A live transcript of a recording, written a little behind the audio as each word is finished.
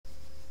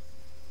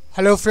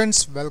Hello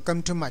friends,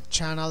 welcome to my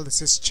channel.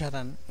 This is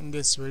Charan. In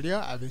this video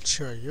I will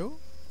show you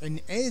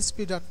in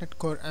ASP.NET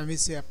Core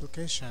MVC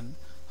application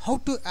how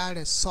to add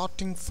a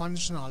sorting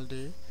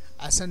functionality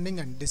ascending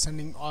and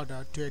descending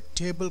order to a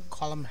table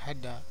column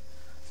header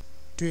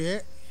to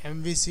a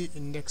MVC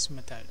index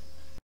method.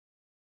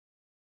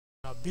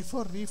 Now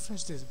before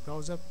refresh this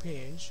browser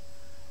page,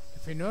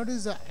 if you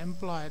notice the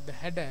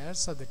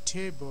headers of the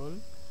table,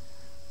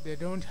 they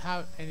don't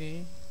have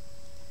any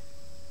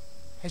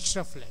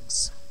href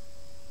links.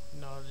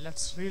 Now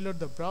let's reload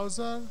the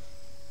browser,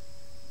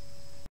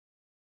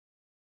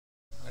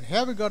 and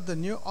here we got the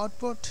new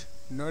output.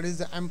 Notice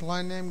the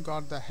employee name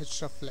got the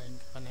href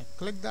link. When I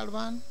click that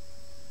one,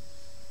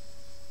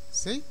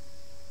 see,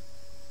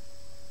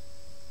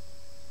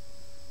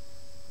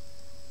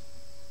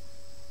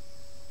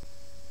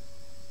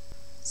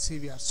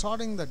 we are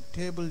sorting the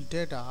table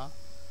data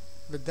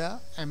with the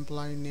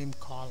employee name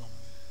column.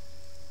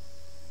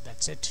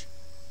 That's it.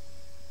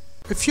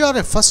 If you are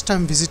a first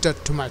time visitor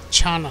to my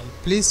channel,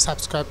 please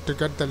subscribe to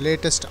get the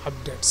latest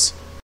updates.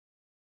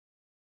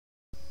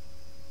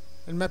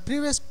 In my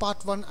previous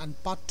part 1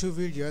 and part 2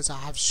 videos, I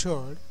have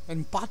showed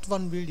in part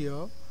 1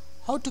 video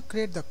how to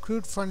create the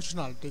CRUD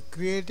functionality,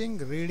 creating,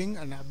 reading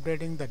and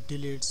updating the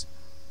deletes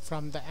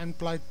from the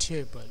employee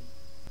table.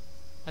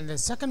 And the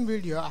second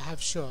video I have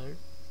showed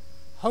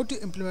how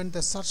to implement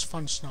the search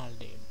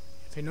functionality.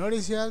 If you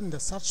notice here in the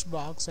search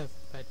box, if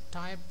I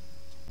type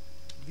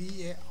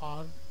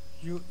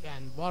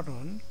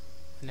Varun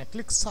and I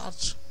click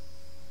search,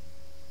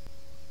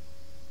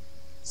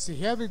 see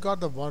here we got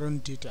the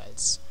Varun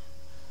details.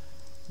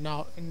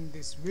 Now in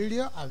this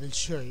video I will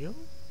show you,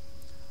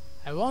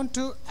 I want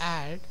to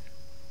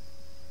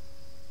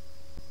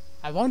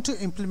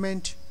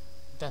implement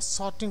the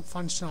sorting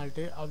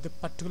functionality of the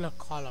particular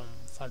column.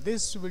 For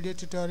this video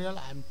tutorial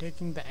I am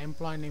taking the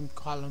employee name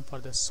column for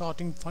the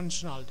sorting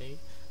functionality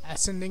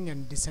ascending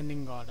and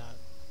descending order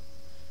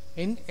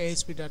in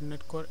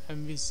ASP.NET Core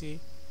MVC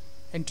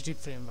entity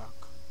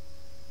framework.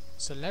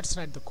 So let's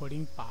write the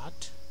coding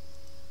part,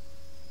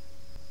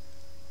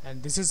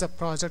 and this is a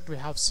project. We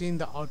have seen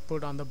the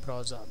output on the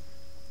browser.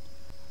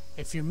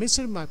 If you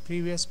missed my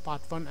previous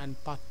part 1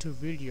 and part 2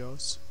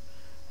 videos,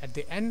 at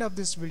the end of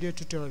this video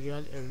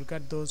tutorial you will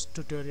get those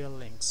tutorial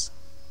links.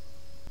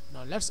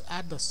 Now let's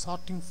add the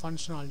sorting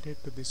functionality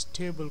to this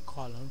table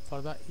column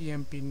for the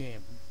EMP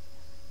name,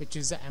 which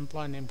is the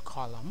employee name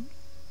column.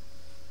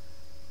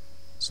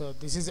 So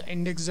this is the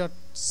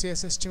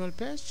index.cshtml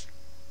page.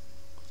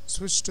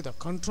 Switch to the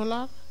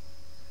controller.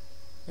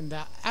 In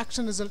the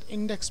action result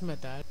index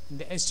method, in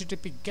the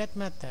http get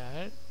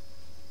method,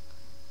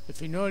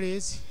 if you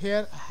notice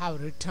here I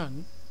have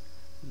written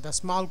the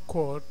small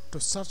code to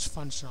search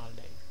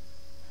functionality.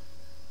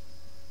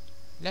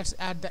 Let's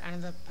add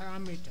another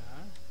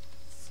parameter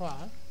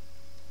for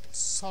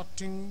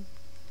sorting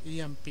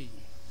EMP.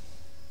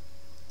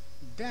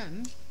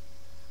 Then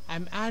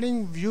I'm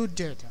adding view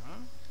data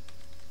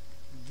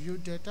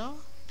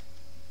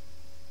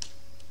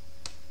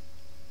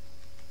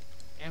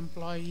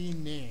employee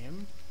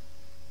name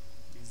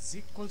is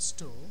equals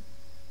to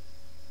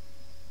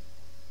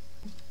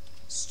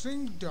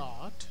string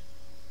dot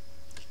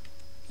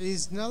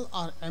is null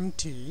or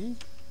empty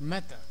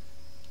method.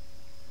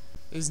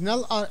 Is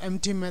null or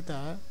empty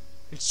method,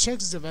 it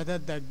checks whether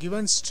the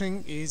given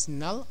string is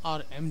null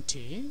or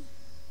empty,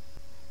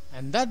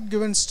 and that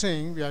given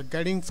string we are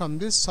getting from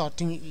this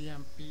sorting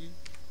EMP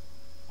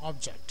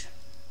object.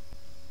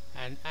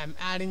 And I'm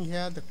adding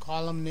here the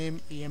column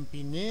name EMP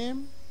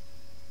name.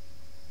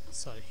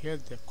 Sorry, here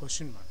the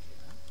question mark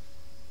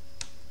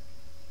here,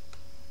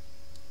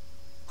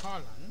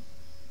 colon,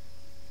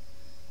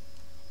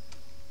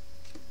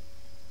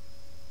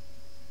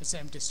 it's an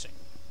empty string.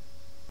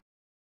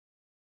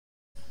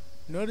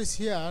 Notice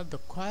here the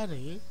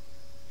query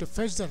to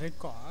fetch the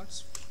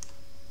records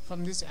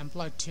from this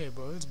employee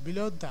tables.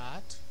 Below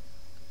that,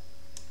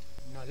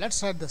 now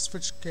let's write the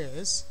switch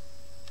case.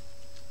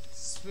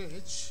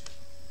 Switch.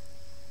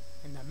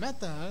 In the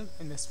method,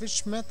 in the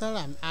switch method,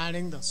 I'm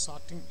adding the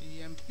sorting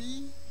EMP.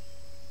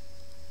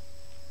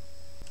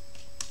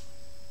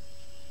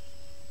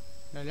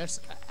 Now let's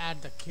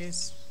add the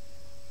case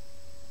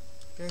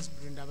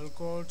between double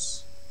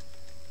quotes,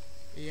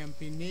 EMP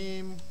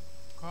name,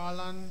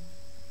 colon,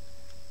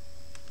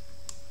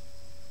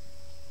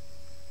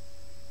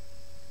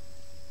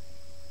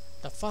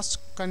 the first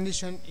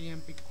condition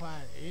EMP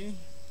query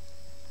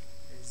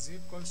is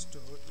equals to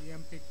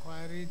EMP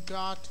query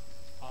dot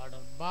order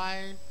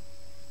by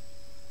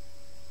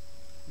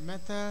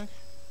method.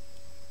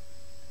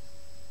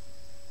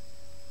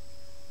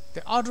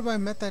 The order by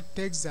method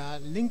takes the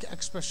link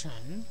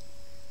expression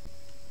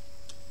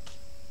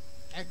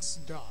x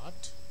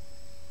dot,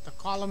 the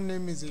column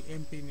name is the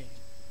EMP name,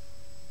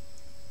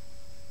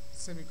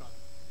 semicolon.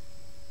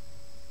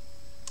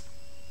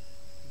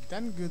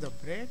 Then give the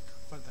break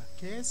for the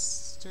case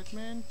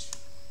statement,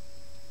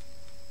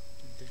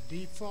 the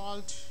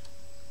default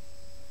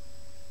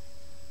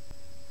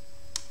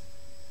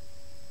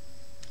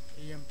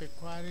emp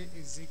query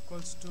is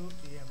equals to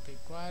emp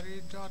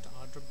query dot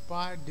order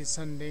by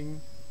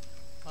descending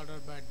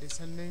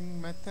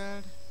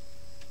method.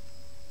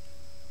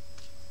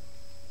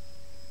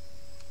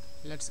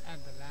 Let's add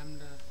the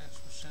lambda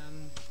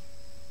expression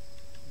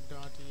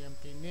dot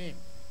emp name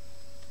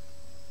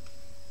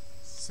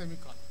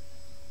semicolon,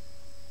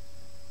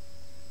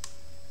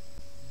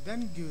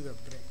 then give the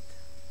break.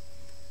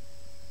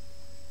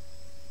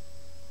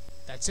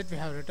 That's it. We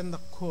have written the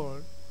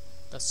code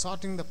the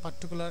sorting the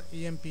particular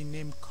emp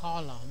name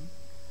column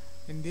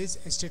in this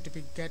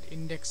http get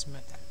index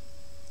method.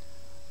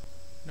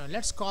 Now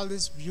let's call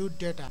this view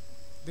data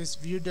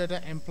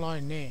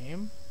employee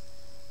name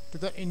to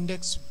the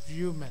index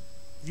view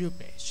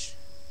page.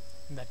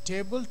 In the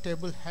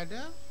table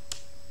header,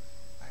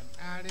 I'm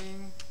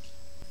adding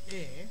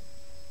a.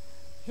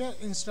 Here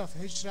instead of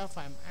href,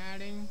 I'm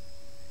adding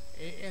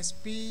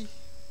asp.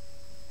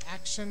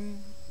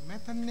 Action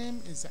method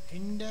name is the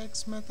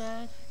index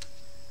method,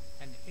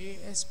 and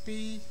asp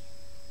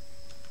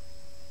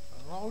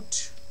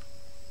route.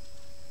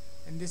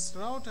 In this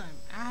route, I'm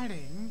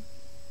adding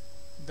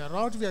the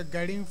route we are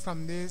getting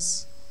from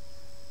this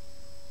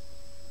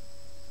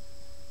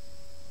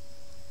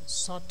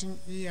sorting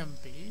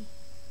emp.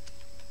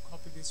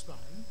 Copy this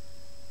one.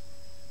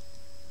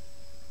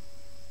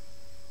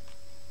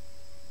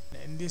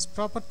 In this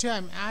property,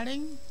 I'm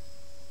adding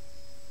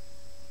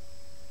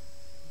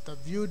the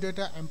view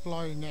data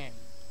employee name.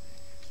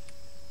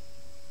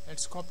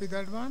 Let's copy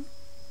that one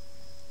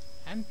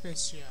and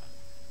paste here.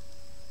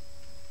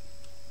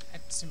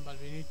 Add symbol,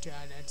 we need to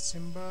add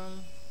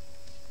symbol.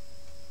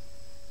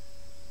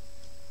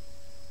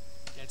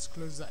 Let's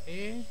close the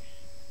a.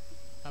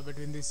 Now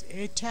between this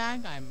a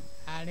tag, I'm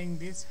adding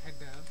this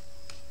header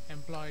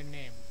employee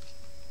name.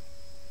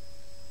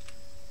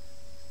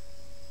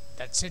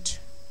 That's it.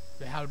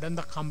 We have done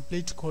the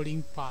complete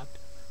coding part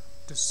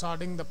to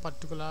sorting the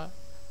particular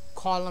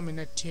column in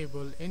a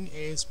table in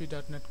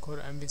ASP.NET Core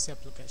MVC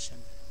application.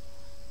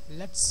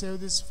 Let's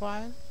save this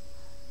file.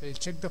 We'll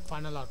check the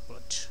final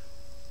output.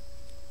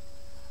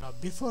 Now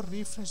before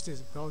refresh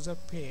this browser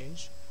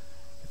page,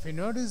 if you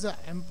notice the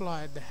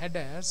employee, the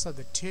headers of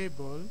the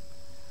table,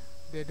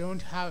 they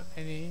don't have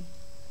any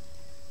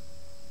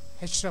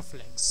href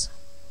links.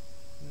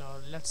 Now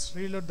let's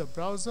reload the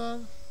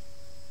browser,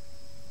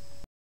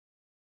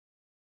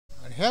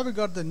 and here we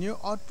got the new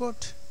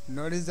output.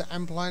 Notice the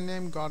employee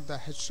name got the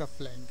href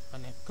link.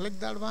 When I click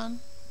that one,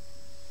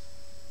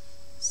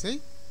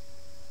 see,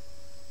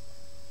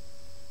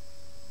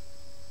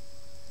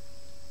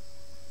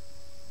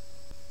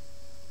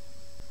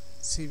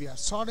 we are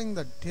sorting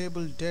the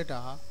table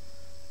data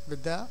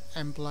with the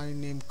employee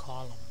name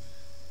column.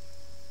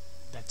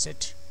 That's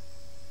it.